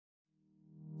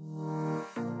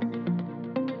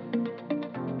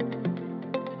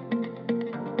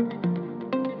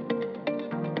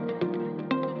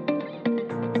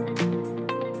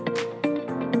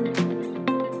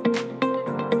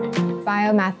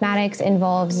Biomathematics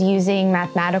involves using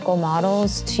mathematical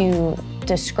models to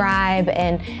describe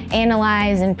and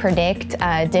analyze and predict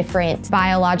different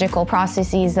biological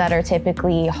processes that are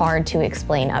typically hard to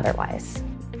explain otherwise.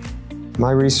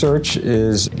 My research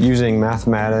is using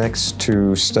mathematics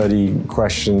to study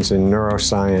questions in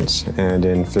neuroscience and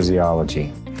in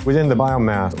physiology. Within the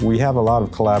biomath, we have a lot of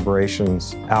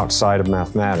collaborations outside of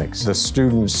mathematics. The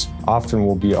students often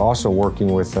will be also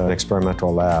working with an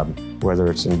experimental lab, whether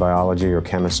it's in biology or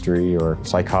chemistry or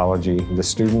psychology. The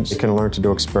students can learn to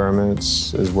do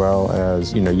experiments as well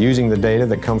as, using the data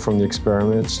that come from the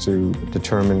experiments to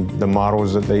determine the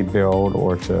models that they build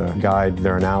or to guide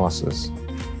their analysis.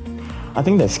 I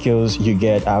think the skills you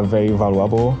get are very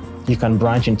valuable. You can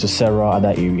branch into several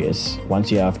other areas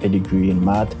once you have a degree in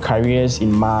math. Careers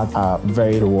in math are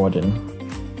very rewarding.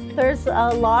 There's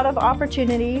a lot of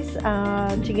opportunities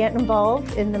to get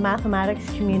involved in the mathematics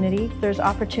community. There's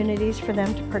opportunities for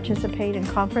them to participate in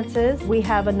conferences. We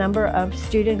have a number of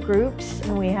student groups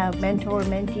and we have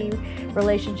mentor-mentee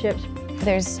relationships.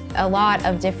 There's a lot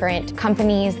of different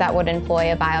companies that would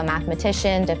employ a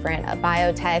biomathematician, different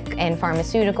biotech and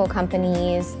pharmaceutical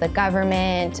companies, the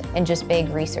government, and just big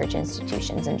research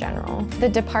institutions in general. The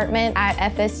department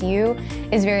at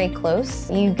FSU is very close.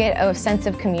 You get a sense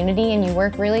of community and you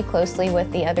work really closely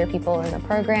with the other people in the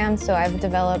program, so I've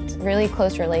developed really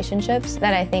close relationships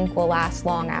that I think will last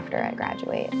long after I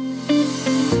graduate.